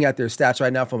just looking at their stats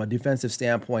right now from a defensive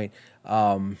standpoint.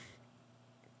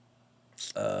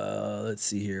 Let's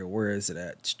see here. Where is it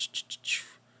at?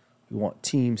 We want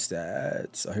team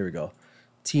stats. Oh, here we go.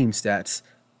 Team stats.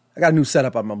 I got a new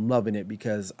setup. I'm loving it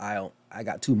because I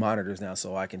got 2 monitors now,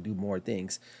 so I can do more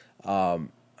things. I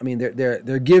mean,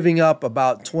 they're giving up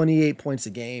about 28 points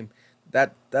a game.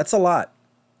 That's a lot.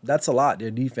 That's a lot.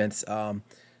 Their defense,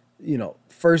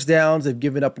 first downs, they've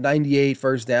given up 98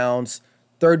 first downs.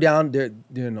 Third down,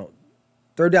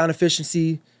 third down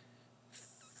efficiency,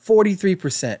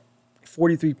 43%.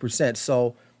 43%.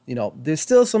 So, there's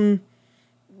still some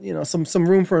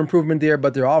room for improvement there,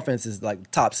 but their offense is like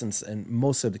tops in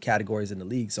most of the categories in the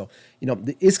league. So,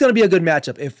 it's going to be a good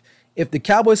matchup. If the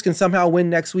Cowboys can somehow win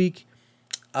next week,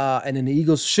 and then the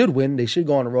Eagles should win. They should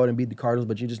go on the road and beat the Cardinals,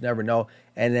 but you just never know.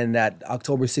 And then that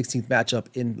October 16th matchup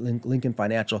in Lincoln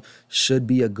Financial should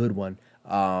be a good one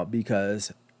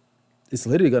because it's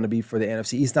literally going to be for the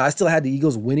NFC East. Now, I still had the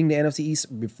Eagles winning the NFC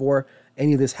East before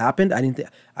any of this happened.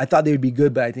 I thought they would be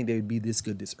good, but I think they would be this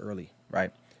good this early,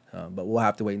 right? But we'll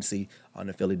have to wait and see on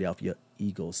the Philadelphia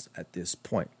Eagles at this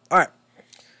point. All right.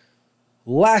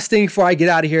 Last thing before I get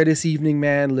out of here this evening,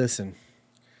 man, listen.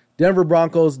 Denver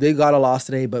Broncos, they got a loss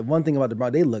today, but one thing about the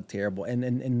Broncos, they look terrible.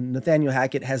 And Nathaniel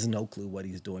Hackett has no clue what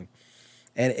he's doing.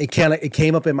 And it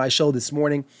came up in my show this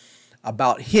morning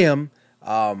about him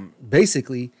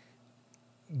basically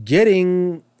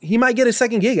he might get a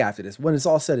second gig after this when it's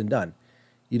all said and done.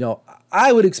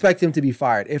 I would expect him to be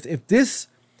fired.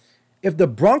 If the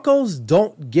Broncos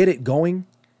don't get it going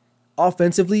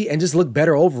offensively and just look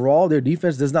better overall, their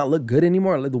defense does not look good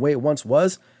anymore the way it once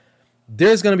was,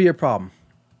 there's going to be a problem.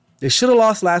 They should have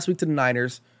lost last week to the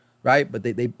Niners, right? But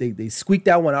they squeaked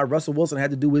that one out. Russell Wilson had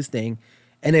to do his thing,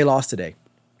 and they lost today.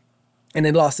 And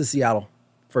they lost to Seattle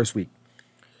first week.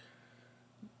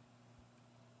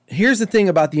 Here's the thing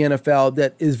about the NFL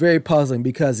that is very puzzling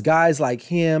because guys like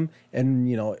him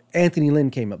and, Anthony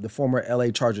Lynn came up, the former LA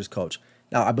Chargers coach.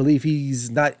 Now, I believe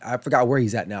I forgot where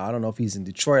he's at now. I don't know if he's in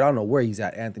Detroit. I don't know where he's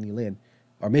at, Anthony Lynn.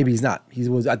 Or maybe he's not. I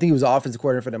think he was the offensive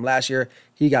coordinator for them last year.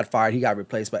 He got fired. He got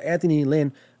replaced. But Anthony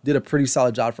Lynn did a pretty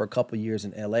solid job for a couple of years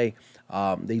in L.A.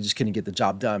 They just couldn't get the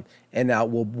job done. And now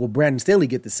will Brandon Staley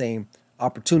get the same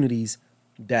opportunities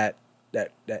that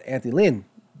Anthony Lynn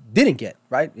didn't get,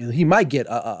 right? He might get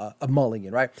a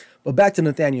mulligan, right? But back to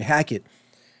Nathaniel Hackett.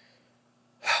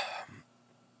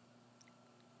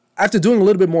 After doing a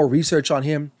little bit more research on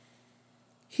him,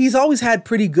 he's always had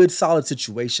pretty good, solid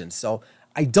situations. So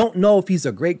I don't know if he's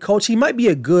a great coach. He might be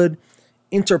a good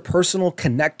interpersonal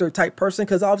connector type person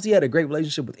because obviously he had a great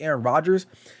relationship with Aaron Rodgers.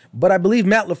 But I believe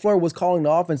Matt LaFleur was calling the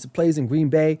offensive plays in Green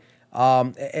Bay.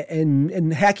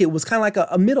 And Hackett was kind of like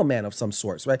a middleman of some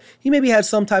sorts, right? He maybe had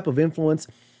some type of influence,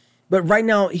 but right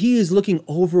now he is looking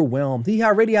overwhelmed. He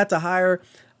already had to hire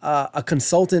a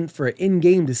consultant for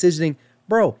in-game decisioning.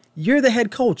 Bro, you're the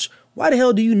head coach. Why the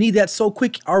hell do you need that so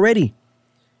quick already?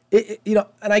 And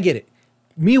I get it.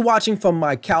 Me watching from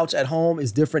my couch at home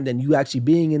is different than you actually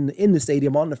being in the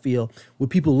stadium on the field with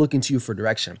people looking to you for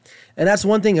direction. And that's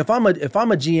one thing. If I'm a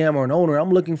GM or an owner,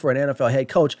 I'm looking for an NFL head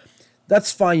coach.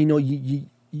 That's fine. You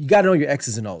got to know your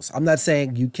X's and O's. I'm not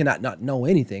saying you cannot not know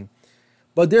anything,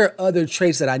 but there are other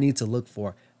traits that I need to look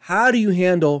for. How do you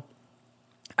handle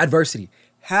adversity?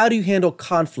 How do you handle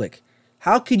conflict?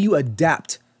 How can you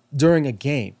adapt during a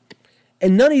game?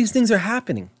 And none of these things are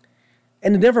happening.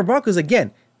 And the Denver Broncos,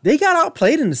 again, they got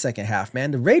outplayed in the second half, man.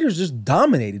 The Raiders just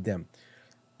dominated them.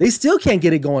 They still can't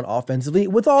get it going offensively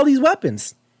with all these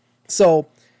weapons. So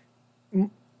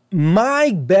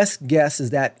my best guess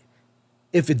is that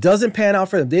if it doesn't pan out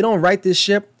for them, they don't right this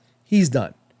ship, he's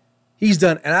done. He's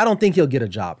done, and I don't think he'll get a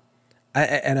job.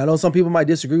 And I know some people might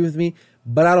disagree with me,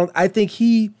 but I think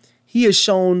he has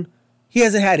shown he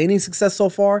hasn't had any success so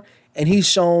far, and he's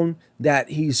shown that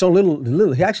he's shown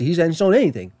little. Actually, he hasn't shown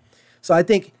anything. So I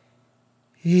think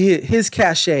his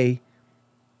cachet,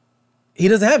 he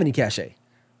doesn't have any cachet.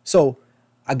 So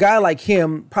a guy like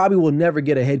him probably will never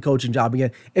get a head coaching job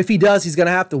again. If he does, he's going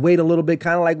to have to wait a little bit,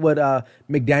 kind of like what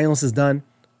McDaniels has done,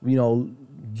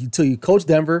 until he coached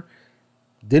Denver,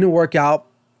 didn't work out,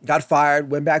 got fired,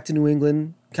 went back to New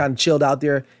England, kind of chilled out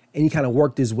there, and he kind of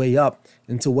worked his way up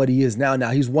into what he is now. Now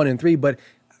he's 1-3, but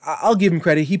I'll give him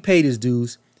credit. He paid his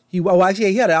dues. He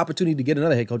had an opportunity to get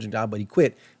another head coaching job, but he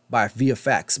quit via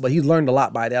fax. But he learned a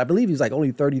lot by that. I believe he was like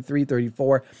only 33,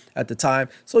 34 at the time.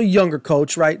 So a younger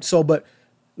coach, right? So, but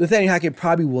Nathaniel Hackett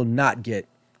probably will not get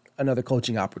another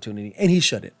coaching opportunity, and he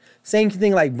shouldn't. Same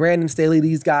thing like Brandon Staley,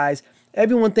 these guys.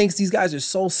 Everyone thinks these guys are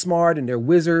so smart and they're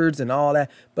wizards and all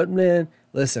that. But man,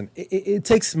 listen, it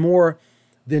takes more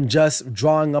than just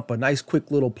drawing up a nice quick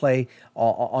little play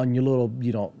on your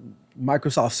little,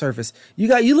 Microsoft Surface.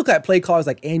 You look at play callers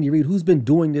like Andy Reid, who's been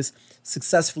doing this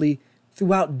successfully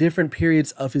throughout different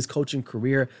periods of his coaching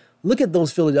career. Look at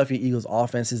those Philadelphia Eagles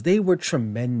offenses. They were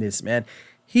tremendous, man.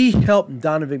 He helped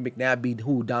Donovan McNabb be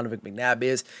who Donovan McNabb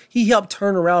is. He helped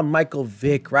turn around Michael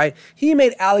Vick, right? He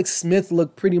made Alex Smith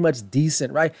look pretty much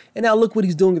decent, right? And now look what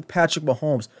he's doing with Patrick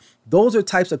Mahomes. Those are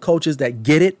types of coaches that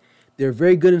get it. They're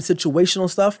very good in situational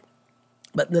stuff.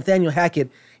 But Nathaniel Hackett,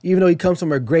 even though he comes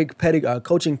from a great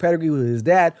coaching pedigree with his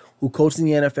dad, who coached in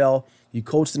the NFL, he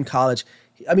coached in college.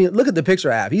 I mean, look at the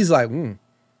picture I have. He's like,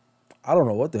 I don't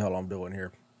know what the hell I'm doing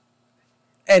here.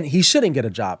 And he shouldn't get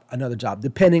another job,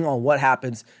 depending on what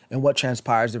happens and what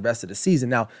transpires the rest of the season.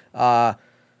 Now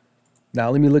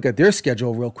let me look at their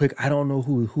schedule real quick. I don't know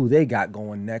who they got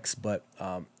going next, but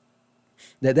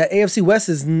that AFC West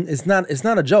is not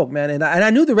a joke, man. And I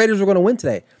knew the Raiders were going to win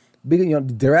today.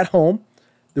 They're at home.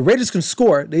 The Raiders can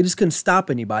score. They just couldn't stop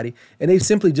anybody, and they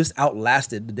simply just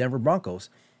outlasted the Denver Broncos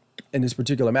in this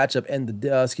particular matchup. And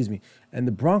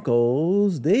the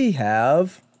Broncos, they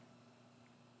have.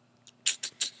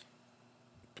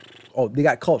 Oh, they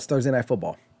got Colts Thursday Night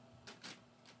Football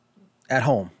at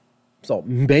home. So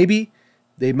maybe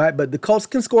they might, but the Colts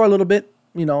can score a little bit.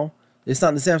 It's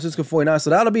not the San Francisco 49ers. So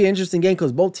that'll be an interesting game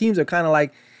because both teams are kind of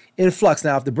like in flux.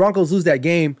 Now, if the Broncos lose that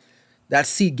game, that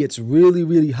seat gets really,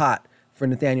 really hot for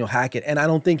Nathaniel Hackett. And I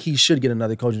don't think he should get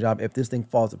another coaching job if this thing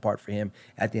falls apart for him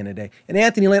at the end of the day. And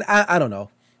Anthony Lynn, I don't know.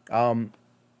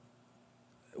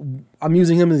 I'm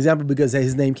using him as an example because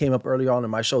his name came up earlier on in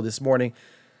my show this morning.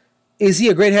 Is he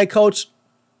a great head coach?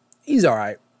 He's all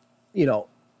right.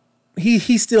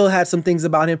 He still had some things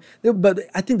about him, but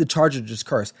I think the Chargers just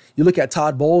cursed. You look at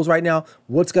Todd Bowles right now,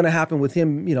 what's going to happen with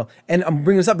him, and I'm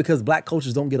bringing this up because black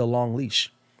coaches don't get a long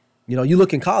leash. You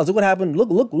look in college, look what happened. Look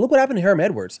what happened to Herm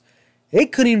Edwards. They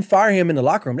couldn't even fire him in the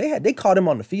locker room. They caught him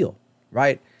on the field,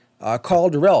 right? Carl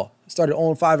Durrell started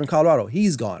 0-5 in Colorado.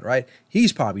 He's gone, right?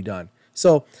 He's probably done.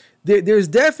 So there's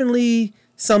definitely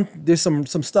some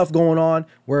stuff going on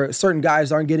where certain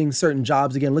guys aren't getting certain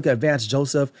jobs again. Look at Vance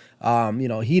Joseph.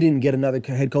 He didn't get another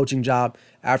head coaching job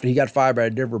after he got fired by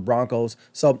the Denver Broncos.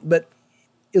 So, but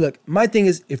look, my thing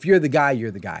is, if you're the guy,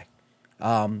 you're the guy.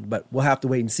 But we'll have to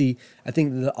wait and see. I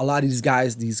think that a lot of these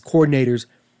guys, these coordinators,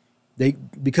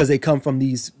 because they come from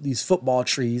these football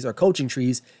trees or coaching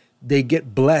trees, they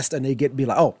get blessed and be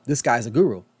like, oh, this guy's a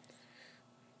guru.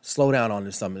 Slow down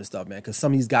on some of this stuff, man, because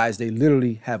some of these guys, they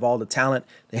literally have all the talent,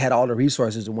 they had all the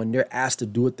resources, and when they're asked to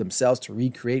do it themselves, to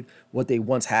recreate what they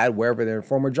once had wherever their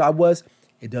former job was,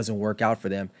 it doesn't work out for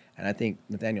them. And I think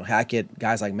Nathaniel Hackett,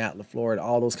 guys like Matt LaFleur,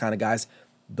 all those kind of guys,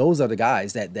 those are the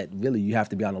guys that really you have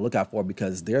to be on the lookout for,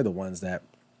 because they're the ones that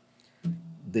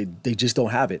they just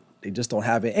don't have it. They just don't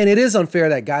have it. And it is unfair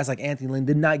that guys like Anthony Lynn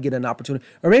did not get an opportunity,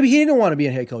 or maybe he didn't want to be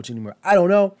a head coach anymore. I don't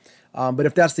know. But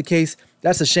if that's the case,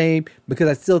 that's a shame, because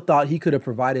I still thought he could have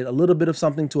provided a little bit of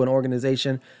something to an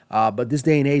organization. But this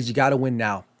day and age, you got to win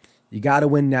now. You got to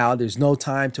win now. There's no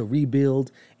time to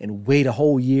rebuild and wait a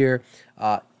whole year,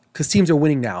 because teams are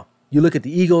winning now. You look at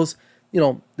the Eagles,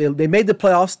 they made the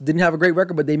playoffs, didn't have a great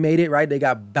record, but they made it, right? They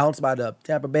got bounced by the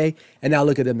Tampa Bay, and now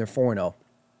look at them, they're 4-0.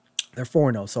 They're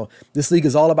 4-0. So this league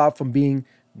is all about from being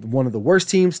one of the worst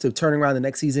teams to turning around the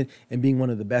next season and being one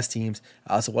of the best teams.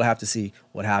 So we'll have to see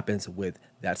what happens with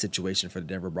that situation for the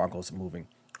Denver Broncos moving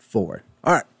forward.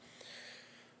 All right.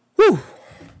 Whew.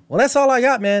 Well, that's all I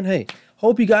got, man. Hey,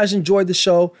 hope you guys enjoyed the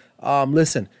show.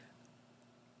 Listen,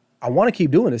 I want to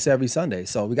keep doing this every Sunday.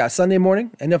 So we got Sunday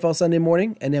morning, NFL Sunday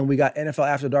morning, and then we got NFL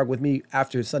After Dark with me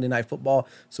after Sunday Night Football.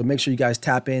 So make sure you guys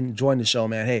tap in, join the show,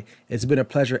 man. Hey, it's been a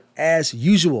pleasure as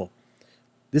usual.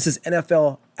 This is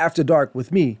NFL After Dark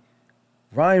with me,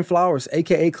 Ryan Flowers,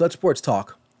 a.k.a. Clutch Sports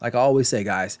Talk. Like I always say,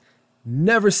 guys,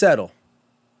 never settle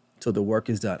till the work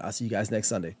is done. I'll see you guys next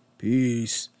Sunday.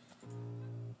 Peace.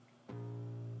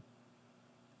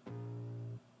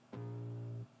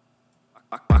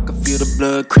 I can feel the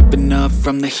blood creeping up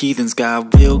from the heathens.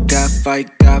 Got will, got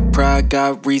fight, got pride,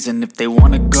 got reason. If they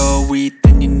wanna go eat,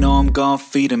 then you know I'm gon'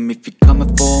 feed them. If you're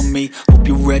coming for me, hope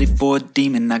you're ready for a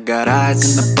demon. I got eyes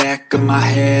in the back of my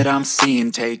head, I'm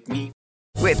seeing. Take me.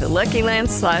 With the Lucky Land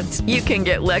Slots, you can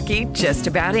get lucky just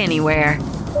about anywhere.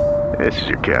 This is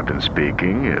your captain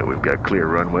speaking. We've got clear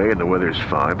runway and the weather's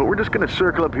fine, but we're just going to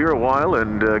circle up here a while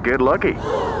and get lucky.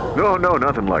 No,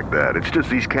 nothing like that. It's just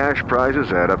these cash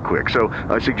prizes add up quick. So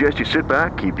I suggest you sit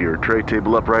back, keep your tray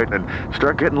table upright, and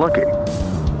start getting lucky.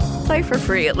 Play for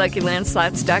free at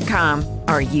LuckyLandSlots.com.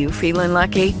 Are you feeling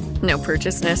lucky? No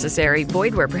purchase necessary.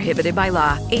 Void where prohibited by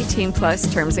law.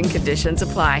 18+ terms and conditions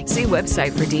apply. See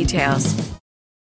website for details.